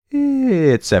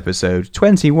It's episode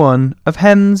 21 of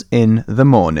Hens in the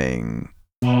Morning.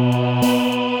 Hens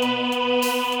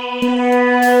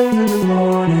in the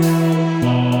morning.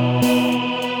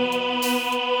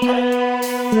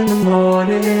 Hens in the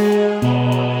morning.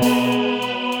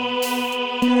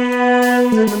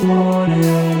 Hens in the morning.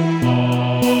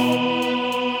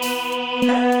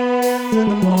 Hens in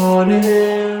the morning.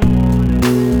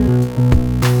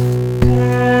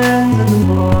 Hens in the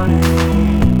morning.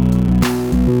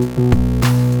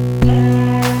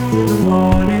 Hens in the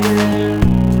morning.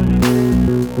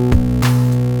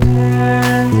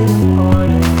 Hens in the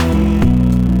morning.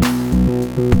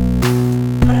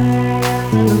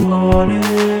 Hens in the morning.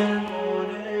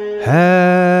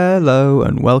 Hello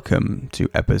and welcome to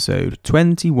episode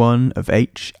 21 of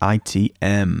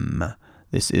HITM.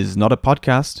 This is not a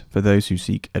podcast for those who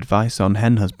seek advice on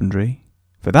hen husbandry.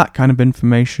 For that kind of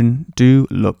information, do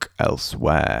look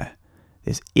elsewhere.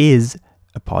 This is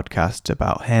a podcast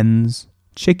about hens,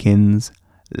 chickens,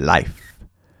 life.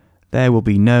 There will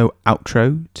be no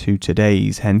outro to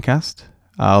today's Hencast.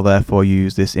 I'll therefore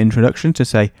use this introduction to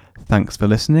say thanks for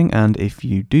listening, and if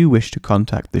you do wish to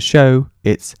contact the show,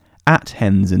 it's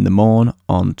 @hensinthemorn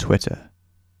on Twitter.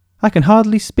 I Can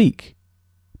Hardly Speak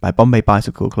by Bombay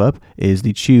Bicycle Club is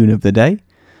the tune of the day.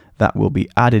 That will be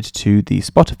added to the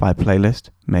Spotify playlist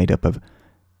made up of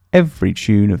every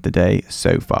tune of the day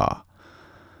so far.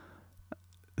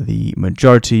 The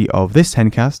majority of this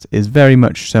Hencast is very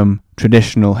much some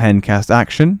traditional Hencast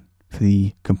action, for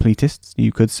the completists,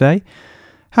 you could say.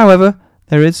 However,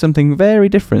 there is something very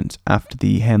different after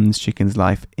the Hens Chickens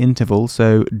Life interval,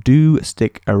 so do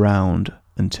stick around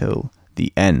until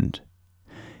the end.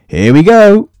 Here we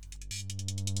go!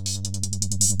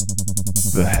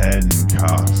 The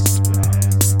Hencast.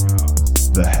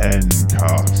 The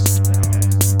Hencast.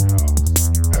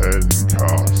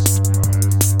 Hencast.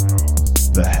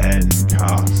 The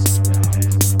Hencast.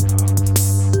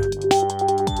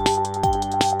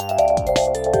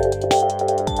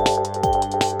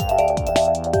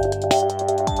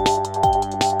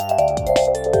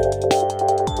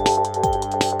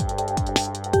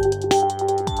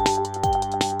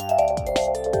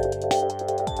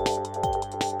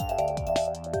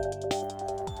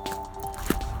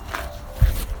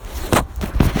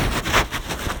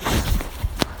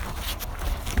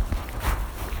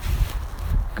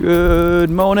 Good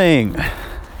morning.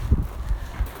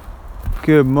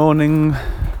 Good morning,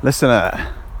 listener.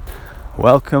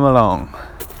 Welcome along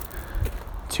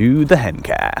to the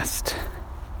Hencast.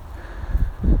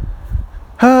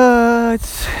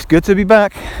 It's good to be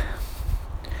back.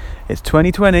 It's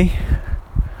 2020.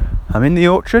 I'm in the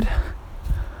orchard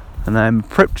and I'm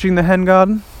approaching the hen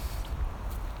garden.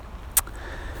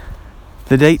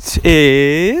 The date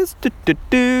is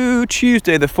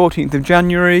Tuesday the 14th of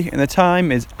January and the time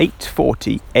is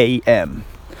 8:40 a.m.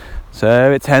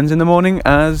 So it's hens in the morning,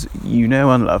 as you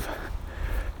know and love.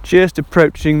 Just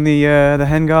approaching the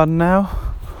hen garden now.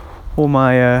 All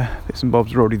my bits and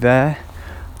bobs are already there.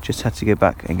 Just had to go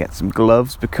back and get some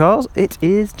gloves because it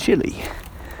is chilly.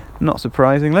 Not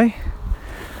surprisingly.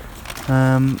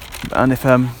 And if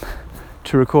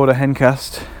to record a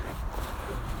Hencast,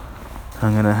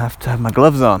 I'm going to have my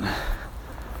gloves on.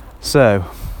 So,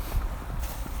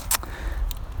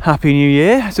 Happy New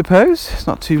Year, I suppose. It's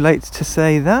not too late to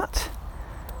say that.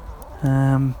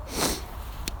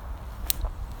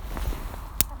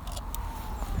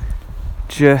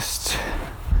 Just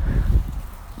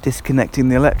disconnecting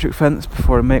the electric fence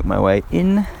before I make my way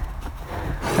in.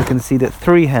 I can see that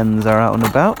 3 hens are out and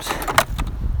about.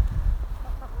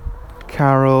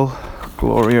 Carol,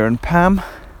 Gloria and Pam.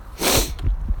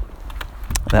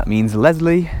 That means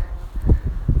Leslie,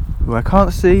 who I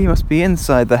can't see, must be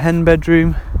inside the hen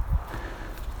bedroom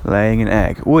laying an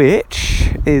egg,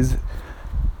 which is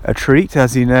a treat,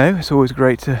 as you know. It's always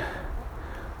great to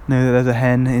know that there's a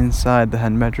hen inside the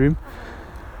hen bedroom.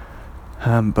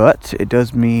 But it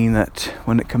does mean that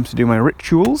when it comes to do my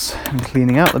rituals and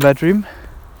cleaning out the bedroom,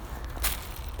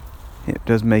 it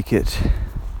does make it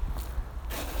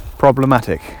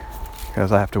problematic,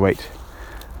 because I have to wait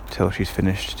till she's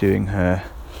finished doing her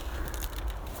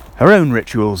own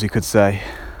rituals, you could say,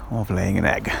 of laying an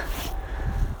egg.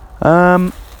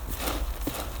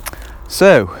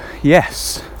 So,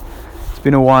 yes, it's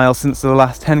been a while since the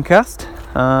last Hencast.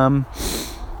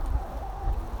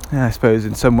 I suppose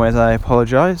in some ways I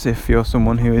apologise if you're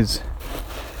someone who is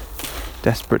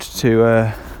desperate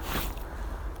to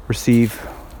receive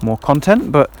more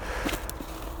content, but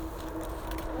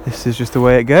this is just the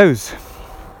way it goes.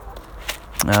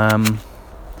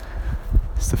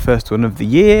 It's the first one of the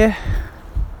year,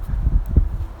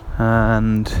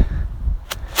 and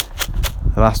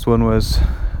The last one was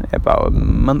about a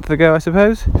month ago, I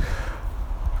suppose,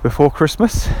 before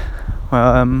Christmas.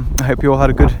 Well, I hope you all had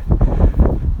a good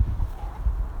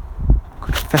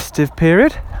festive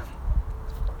period,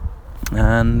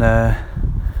 and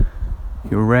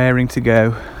you're raring to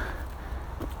go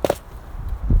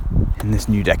in this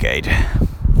new decade.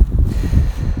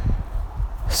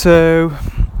 So,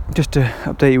 just to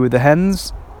update you with the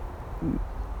hens,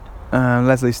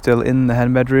 Leslie's still in the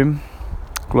hen bedroom.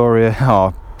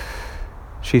 Gloria,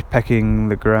 she's pecking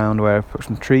the ground where I put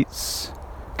some treats.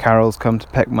 Carol's come to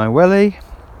peck my welly,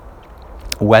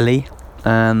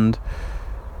 and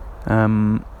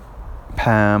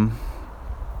Pam,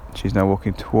 she's now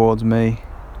walking towards me.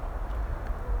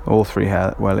 All three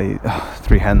hens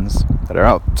that are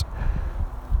out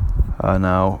are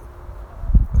now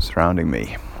surrounding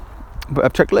me. But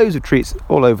I've chucked loads of treats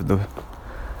all over the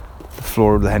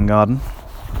floor of the hen garden,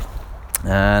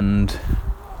 and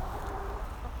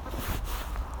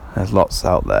there's lots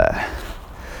out there.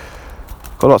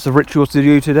 Got lots of rituals to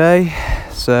do today,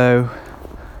 so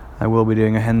I will be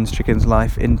doing a hen's chicken's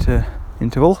life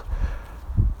interval.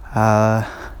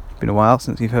 Been a while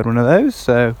since you've heard one of those,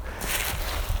 so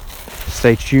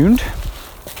stay tuned.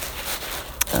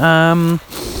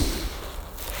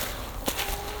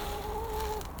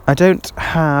 I don't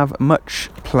have much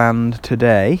planned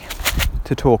today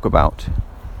to talk about.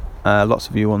 Lots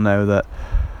of you will know that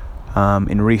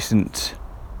in recent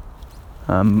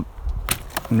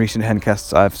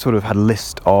hencasts I've sort of had a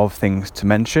list of things to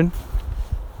mention,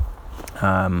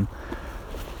 and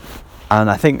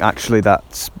I think actually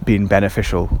that's been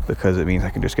beneficial because it means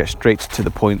I can just get straight to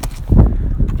the point,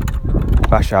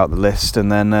 bash out the list, and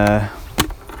then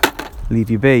leave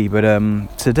you be. But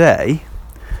today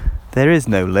there is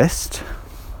no list,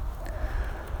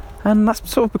 and that's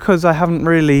sort of because I haven't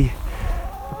really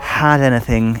had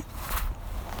anything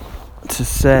to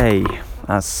say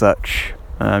as such.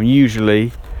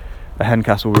 Usually a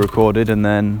hencast will be recorded, and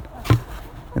then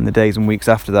in the days and weeks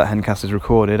after that hencast is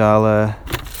recorded, I'll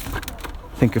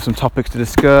think of some topics to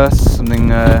discuss,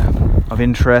 something of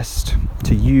interest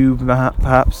to you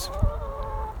perhaps.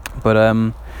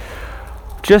 But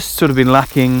just sort of been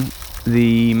lacking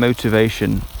the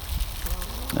motivation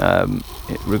in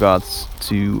regards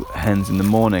to hens in the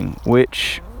morning,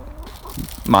 which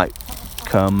might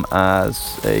come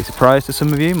as a surprise to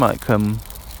some of you, might come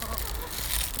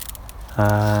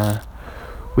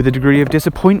with a degree of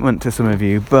disappointment to some of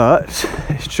you, but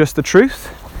it's just the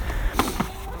truth.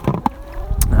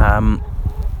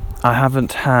 I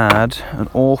haven't had an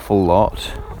awful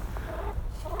lot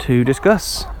to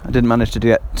discuss. I didn't manage to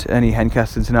get any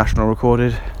Hencast International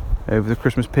recorded over the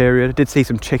Christmas period. I did see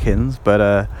some chickens,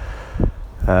 but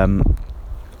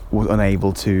was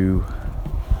unable to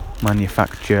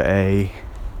manufacture a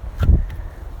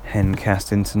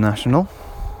Hencast International.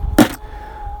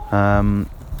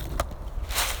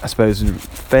 I suppose in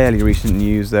fairly recent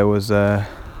news there was a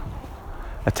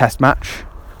test match,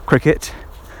 cricket,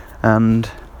 and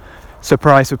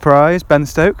surprise, Ben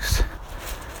Stokes,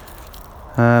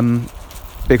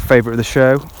 big favourite of the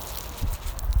show,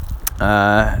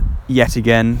 yet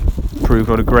again proved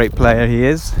what a great player he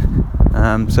is,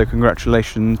 so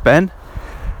congratulations Ben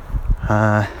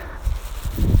on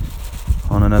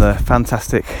another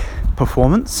fantastic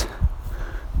performance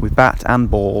with bat and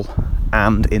ball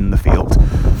and in the field.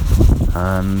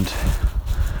 And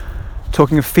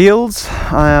talking of fields,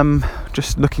 I am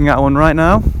just looking at one right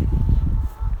now.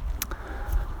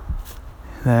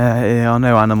 There are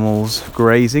no animals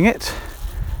grazing it.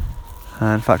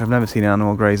 In fact, I've never seen an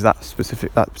animal graze that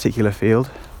particular field.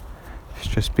 It's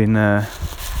just been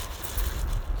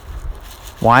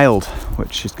wild,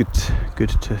 which is good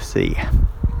to see,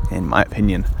 in my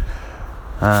opinion.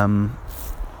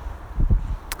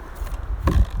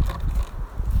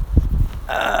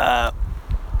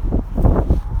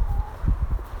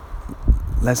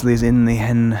 Leslie's in the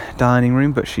hen dining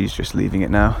room, but she's just leaving it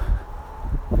now.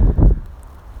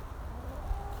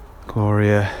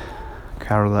 Gloria,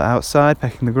 Carol are outside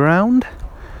pecking the ground.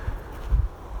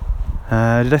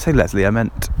 Did I say Leslie? I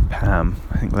meant Pam.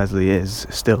 I think Leslie is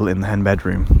still in the hen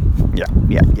bedroom.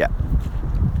 Yeah.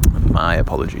 My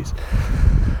apologies.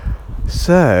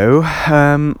 So,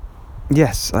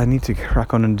 yes, I need to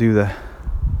crack on and do the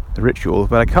ritual,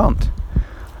 but I can't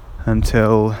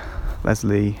until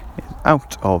Leslie is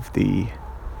out of the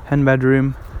hen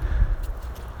bedroom,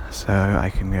 so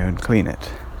I can go and clean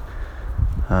it.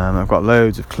 I've got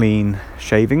loads of clean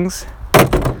shavings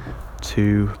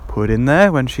to put in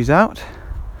there when she's out.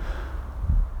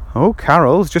 Oh,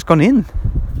 Carol's just gone in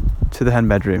to the hen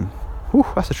bedroom. Ooh,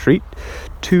 that's a treat.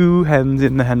 2 hens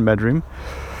in the hen bedroom.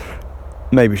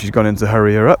 maybe she's gone in to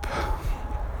hurry her up.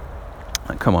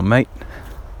 Like, come on, mate.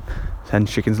 10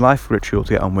 chickens life ritual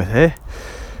to get on with here.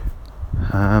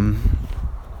 I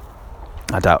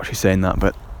doubt she's saying that,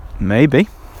 but maybe.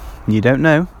 You don't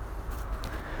know.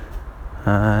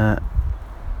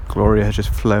 Gloria has just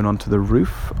flown onto the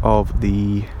roof of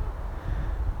the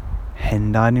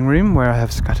hen dining room where I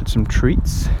have scattered some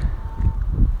treats.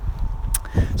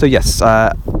 So yes,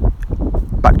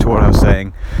 back to what I was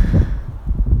saying.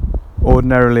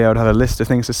 Ordinarily I would have a list of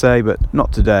things to say, but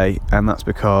not today, and that's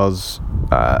because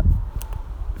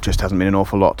just hasn't been an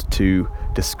awful lot to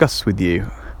discuss with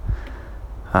you.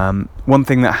 One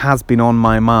thing that has been on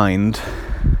my mind,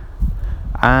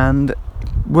 and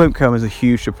won't come as a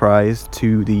huge surprise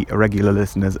to the irregular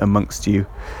listeners amongst you,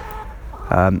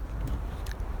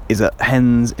 is that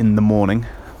hens in the morning,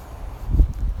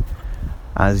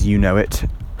 as you know it,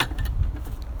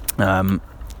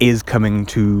 is coming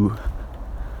to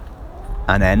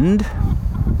an end.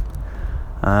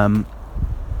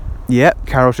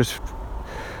 Carol's just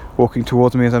walking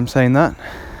towards me as I'm saying that.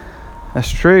 That's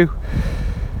true.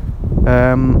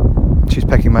 She's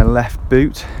pecking my left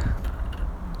boot.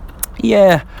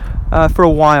 For a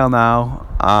while now,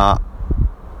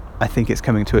 I think it's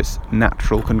coming to its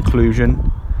natural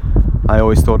conclusion. I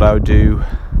always thought I would do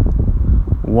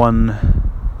one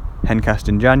hencast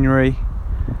in January,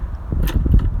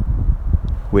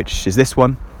 which is this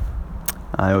one.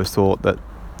 I always thought that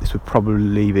this would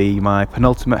probably be my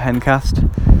penultimate hencast,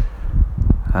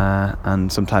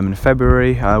 and sometime in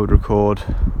February I would record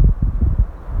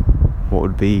what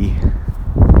would be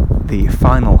the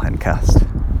final hencast,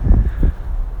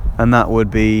 and that would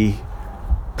be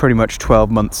pretty much 12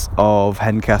 months of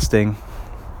hencasting,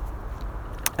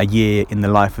 a year in the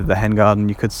life of the hen garden,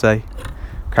 you could say.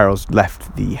 Carol's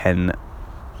left the hen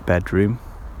bedroom.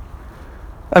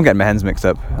 I'm getting my hens mixed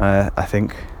up, I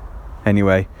think.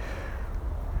 Anyway,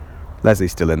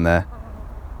 Leslie's still in there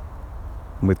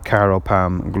with Carol,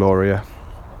 Pam and Gloria.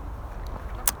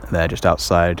 They're just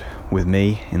outside with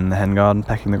me in the hen garden,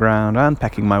 pecking the ground and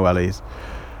pecking my wellies.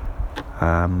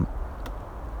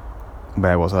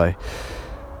 Where was I?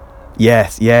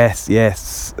 Yes.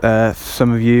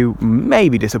 Some of you may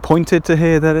be disappointed to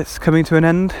hear that it's coming to an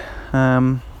end.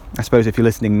 I suppose if you're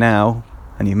listening now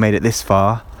and you've made it this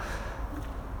far,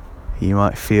 you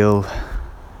might feel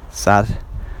sad.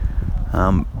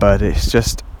 But it's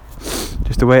just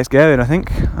the way it's going, I think.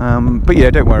 But yeah,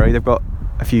 don't worry. They've got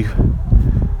a few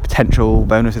potential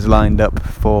bonuses lined up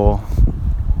for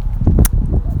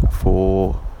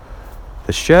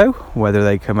the show, whether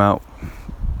they come out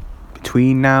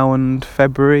between now and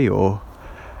February or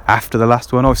after the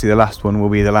last one. Obviously the last one will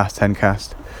be the last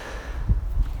hencast,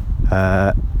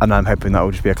 and I'm hoping that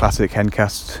will just be a classic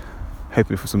hencast,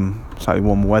 hoping for some slightly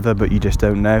warmer weather, but you just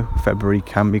don't know. February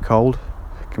can be cold,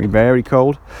 can be very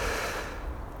cold,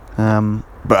 but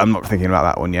I'm not thinking about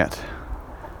that one yet.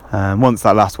 Once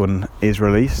that last one is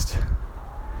released,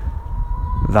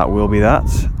 that will be that.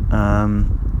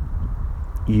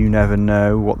 You never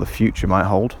know what the future might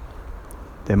hold.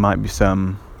 There might be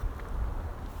some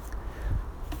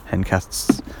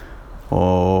hencasts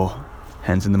or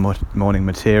hens in the morning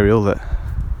material that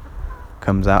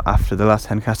comes out after the last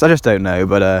hencast. I just don't know,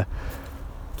 but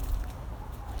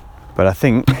I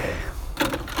think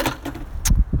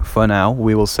for now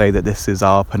we will say that this is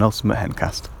our penultimate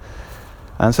hencast,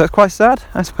 and so it's quite sad,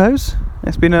 I suppose.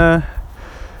 It's been a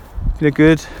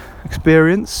good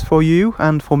experience for you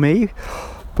and for me,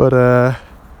 but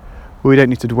we don't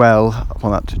need to dwell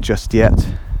upon that just yet.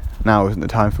 Now isn't the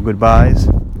time for goodbyes.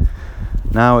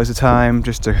 Now is the time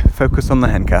just to focus on the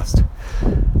hencast.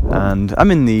 And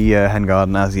I'm in the hen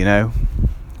garden, as you know,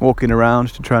 walking around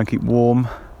to try and keep warm.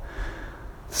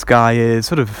 The sky is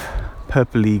sort of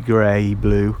purpley grey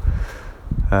blue.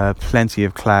 Plenty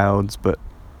of clouds, but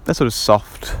they're sort of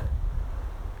soft,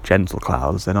 gentle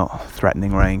clouds. They're not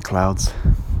threatening rain clouds.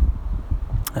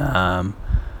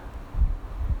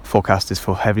 Forecast is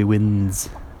for heavy winds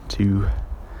to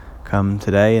come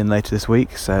today and later this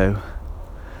week, so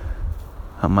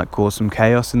that might cause some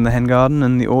chaos in the hen garden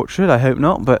and the orchard. I hope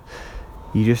not, but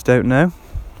you just don't know.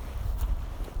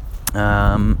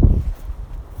 I'm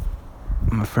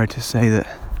afraid to say that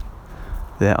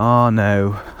there are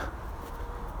no...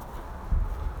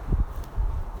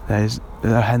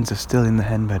 The hens are still in the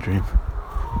hen bedroom.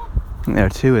 I think there are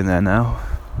 2 in there now.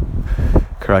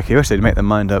 Crikey, I wish they'd make their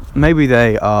mind up. Maybe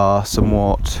they are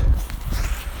somewhat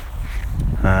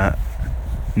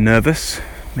nervous.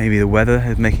 Maybe the weather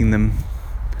is making them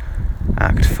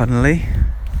act funnily.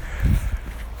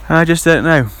 I just don't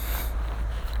know.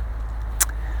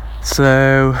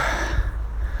 So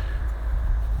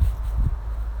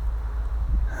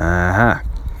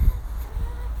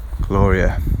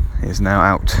is now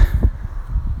out.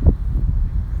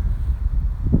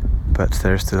 But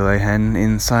there's still a hen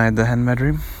inside the hen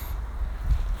bedroom.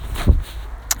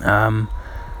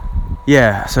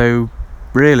 So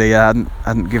really I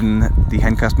hadn't given the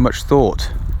Hencast much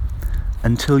thought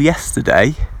until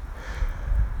yesterday.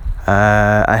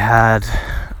 I had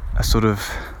a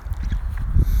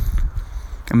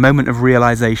moment of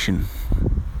realization,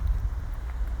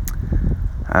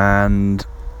 and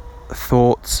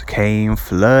thoughts came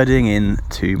flooding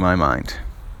into my mind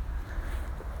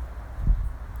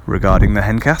regarding the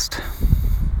Hencast.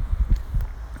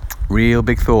 Real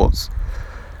big thoughts.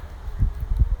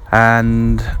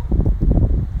 And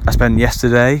I spent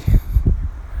yesterday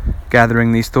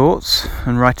gathering these thoughts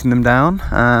and writing them down,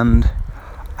 and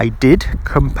I did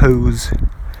compose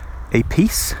a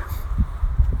piece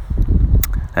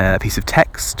of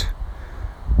text.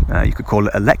 You could call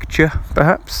it a lecture,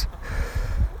 perhaps.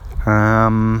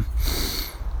 And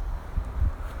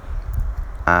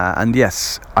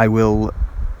yes, I will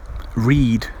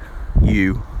read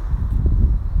you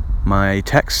my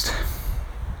text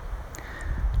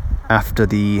after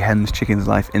the Hens Chickens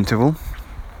Life interval.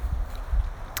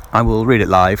 I will read it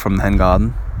live from the hen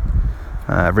garden.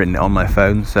 I've written it on my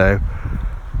phone, so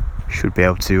should be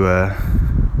able to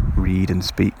read and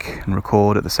speak and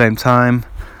record at the same time,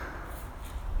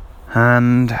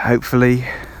 and hopefully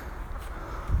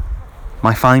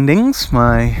my findings,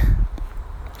 my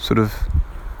sort of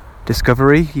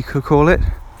discovery, you could call it,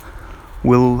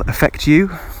 will affect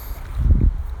you.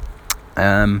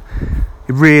 It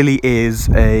really is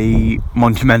a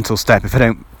monumental step, if I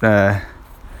don't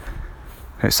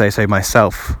say so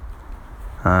myself.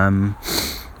 A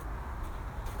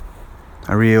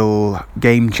real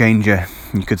game changer,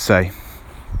 you could say,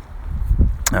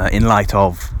 in light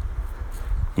of,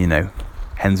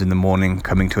 Hens in the Morning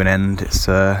coming to an end. It's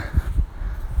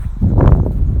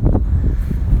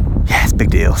it's a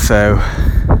big deal. So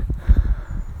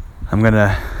I'm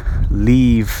gonna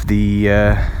leave the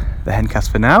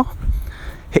Hencast for now,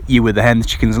 hit you with the Hens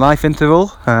Chickens Life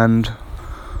interval, and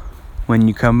when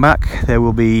you come back there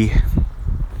will be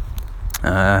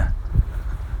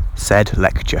said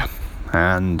lecture,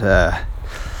 and that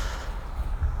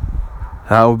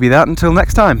will be that until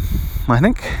next time, I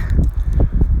think.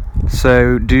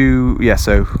 So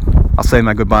I'll say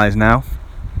my goodbyes now,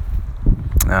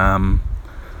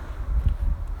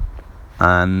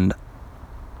 and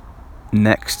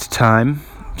next time,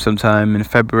 sometime in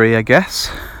February, I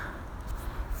guess,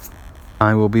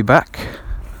 I will be back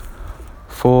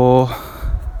for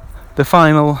the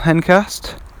final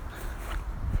Hencast.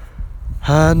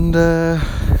 And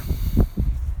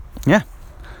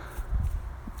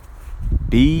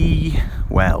be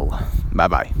well. Bye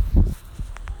bye.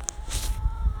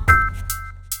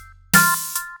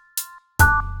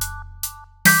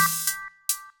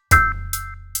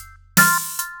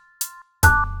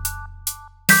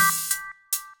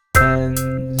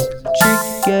 Hens,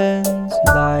 chickens,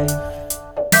 life.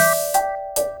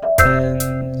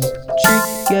 Hens,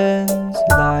 chickens,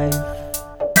 life.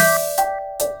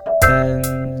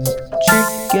 Hens,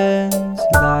 chickens,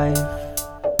 life.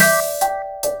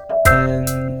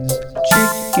 Hens,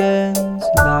 chickens,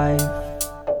 life.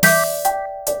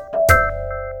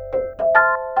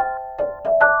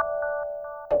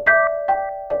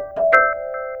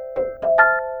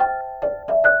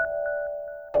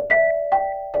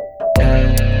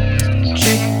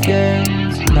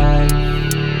 Chickens life.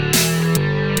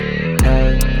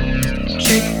 Hens,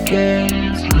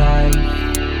 chickens life.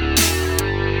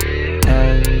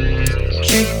 Hens,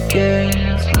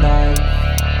 chickens life.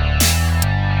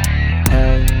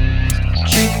 Hens,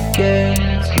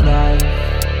 chickens life.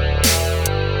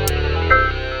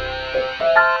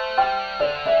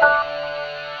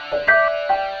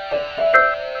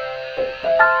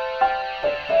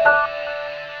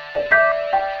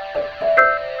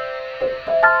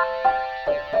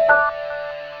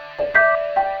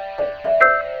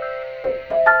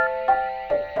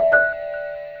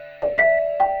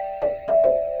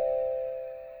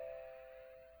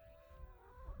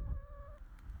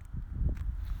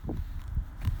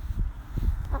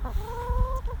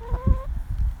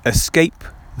 Escape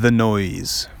the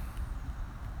Noise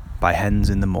by Hens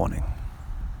in the Morning.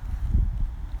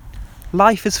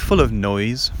 Life is full of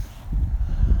noise.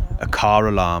 A car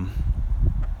alarm,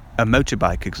 a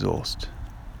motorbike exhaust,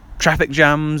 traffic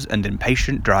jams and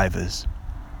impatient drivers,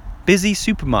 busy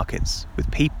supermarkets with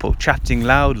people chatting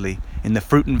loudly in the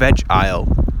fruit and veg aisle.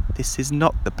 This is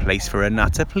not the place for a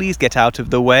natter, please get out of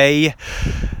the way.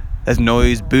 There's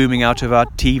noise booming out of our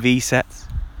TV sets.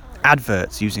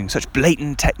 adverts using such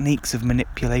blatant techniques of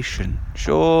manipulation.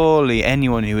 Surely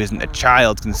anyone who isn't a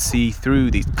child can see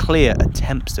through these clear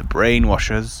attempts to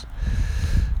brainwash us.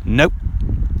 Nope.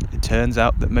 It turns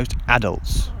out that most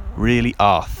adults really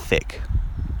are thick.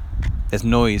 There's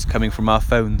noise coming from our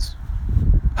phones.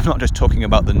 I'm not just talking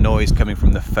about the noise coming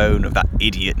from the phone of that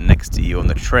idiot next to you on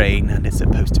the train, and it's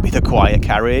supposed to be the quiet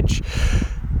carriage.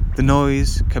 The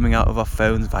noise coming out of our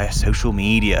phones via social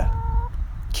media,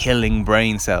 killing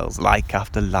brain cells like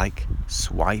after like,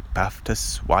 swipe after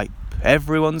swipe.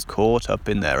 Everyone's caught up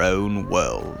in their own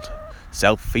world.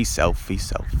 Selfie, selfie,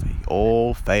 selfie,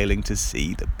 all failing to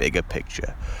see the bigger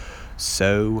picture.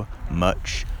 So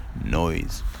much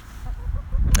noise.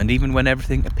 And even when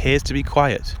everything appears to be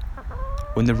quiet,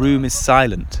 when the room is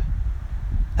silent,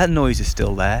 that noise is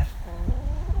still there.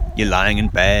 You're lying in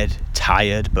bed,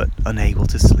 tired but unable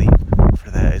to sleep,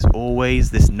 for there is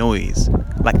always this noise,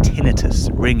 like tinnitus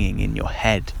ringing in your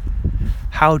head.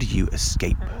 How do you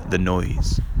escape the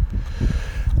noise?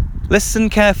 Listen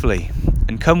carefully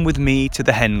and come with me to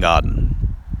the hen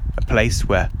garden, a place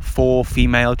where 4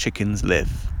 female chickens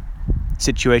live.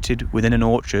 Situated within an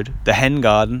orchard, the hen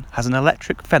garden has an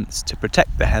electric fence to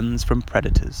protect the hens from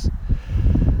predators.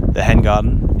 The hen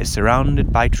garden is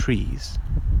surrounded by trees.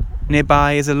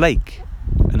 Nearby is a lake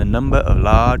and a number of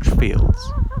large fields.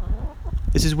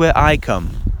 This is where I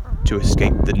come to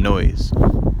escape the noise.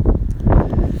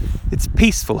 It's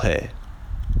peaceful here.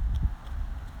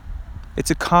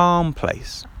 It's a calm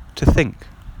place to think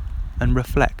and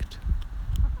reflect.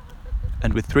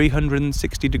 And with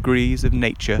 360 degrees of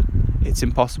nature, it's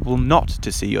impossible not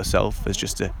to see yourself as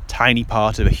just a tiny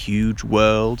part of a huge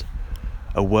world,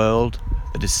 a world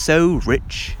that is so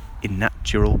rich in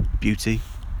natural beauty.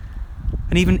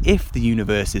 And even if the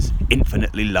universe is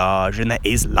infinitely large and there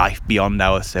is life beyond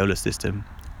our solar system,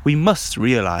 we must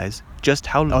realize just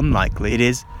how unlikely it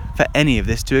is for any of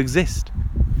this to exist.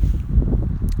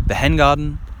 The hen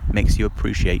garden makes you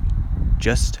appreciate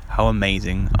just how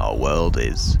amazing our world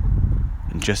is,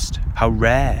 and just how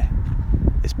rare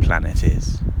this planet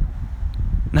is,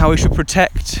 and how we should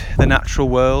protect the natural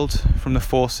world from the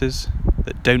forces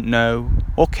that don't know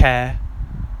or care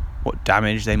what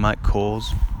damage they might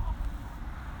cause.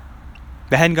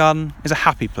 The hen garden is a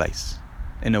happy place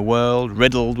in a world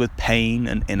riddled with pain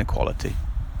and inequality.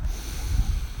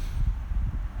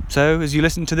 So, as you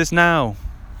listen to this now,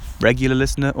 regular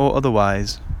listener or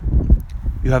otherwise,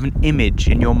 you have an image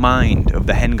in your mind of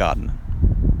the hen garden.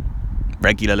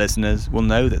 Regular listeners will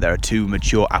know that there are 2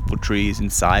 mature apple trees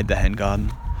inside the hen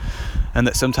garden, and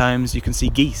that sometimes you can see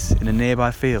geese in a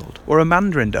nearby field, or a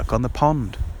mandarin duck on the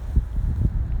pond.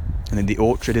 And then the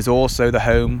orchard is also the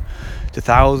home to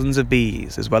thousands of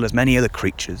bees, as well as many other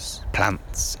creatures,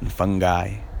 plants and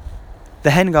fungi.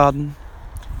 The hen garden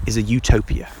is a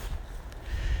utopia.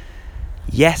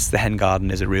 Yes, the hen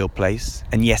garden is a real place,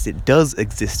 and yes, it does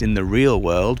exist in the real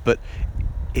world, but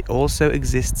it also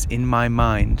exists in my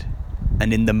mind,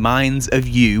 and in the minds of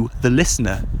you, the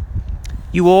listener.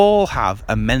 You all have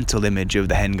a mental image of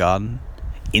the hen garden,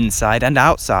 inside and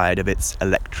outside of its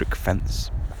electric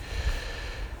fence.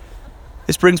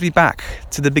 This brings me back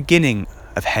to the beginning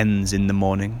of Hens in the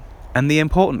Morning, and the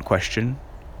important question,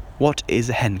 what is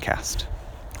a hencast?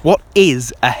 What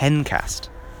is a hencast?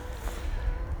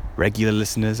 Regular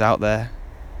listeners out there,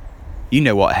 you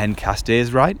know what a hencast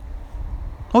is, right?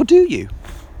 Or do you?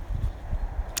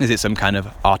 Is it some kind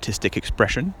of artistic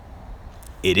expression?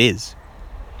 It is.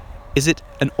 Is it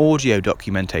an audio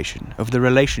documentation of the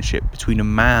relationship between a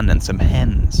man and some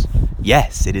hens?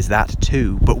 Yes, it is that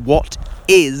too. But what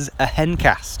is a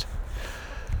hencast?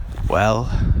 Well,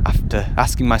 after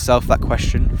asking myself that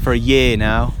question for a year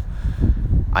now,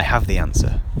 I have the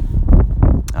answer.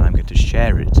 And I'm going to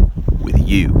share it with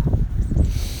you.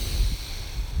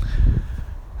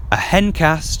 A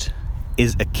hencast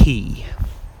is a key.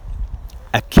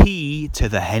 A key to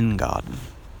the hen garden.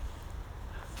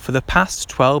 For the past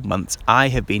 12 months, I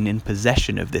have been in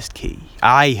possession of this key.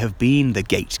 I have been the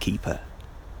gatekeeper.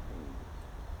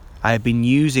 I have been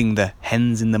using the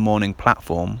Hens in the Morning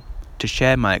platform to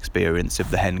share my experience of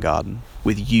the hen garden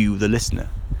with you, the listener.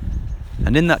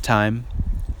 And in that time,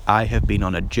 I have been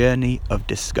on a journey of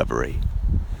discovery.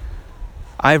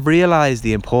 I've realised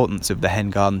the importance of the hen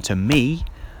garden to me,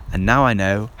 and now I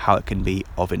know how it can be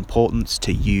of importance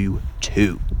to you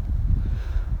too.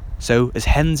 So, as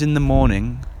Hens in the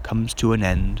Morning comes to an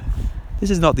end, this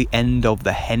is not the end of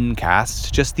the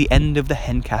Hencast, just the end of the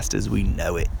Hencast as we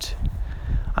know it.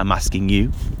 I'm asking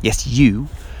you, yes you,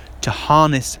 to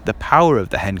harness the power of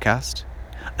the Hencast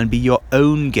and be your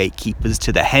own gatekeepers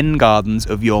to the hen gardens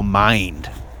of your mind.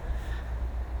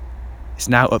 It's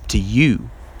now up to you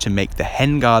to make the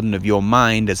hen garden of your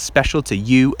mind as special to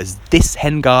you as this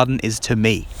hen garden is to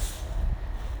me.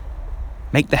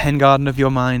 Make the hen garden of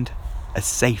your mind a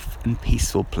safe and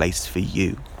peaceful place for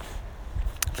you.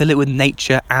 Fill it with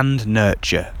nature and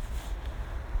nurture.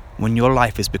 When your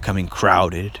life is becoming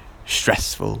crowded,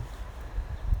 stressful,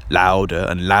 louder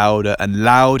and louder and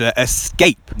louder,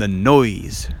 escape the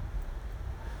noise.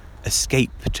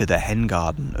 Escape to the hen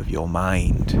garden of your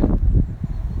mind.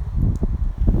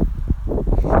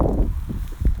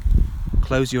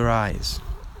 Close your eyes.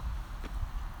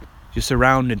 You're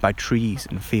surrounded by trees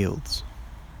and fields.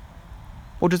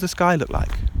 What does the sky look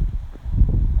like?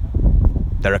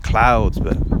 There are clouds,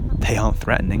 but they aren't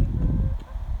threatening.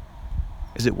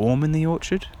 Is it warm in the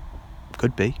orchard?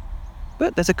 Could be.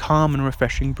 But there's a calm and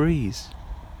refreshing breeze.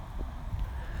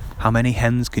 How many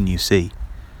hens can you see?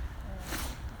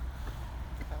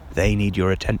 They need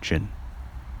your attention.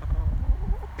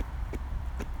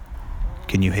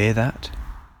 Can you hear that?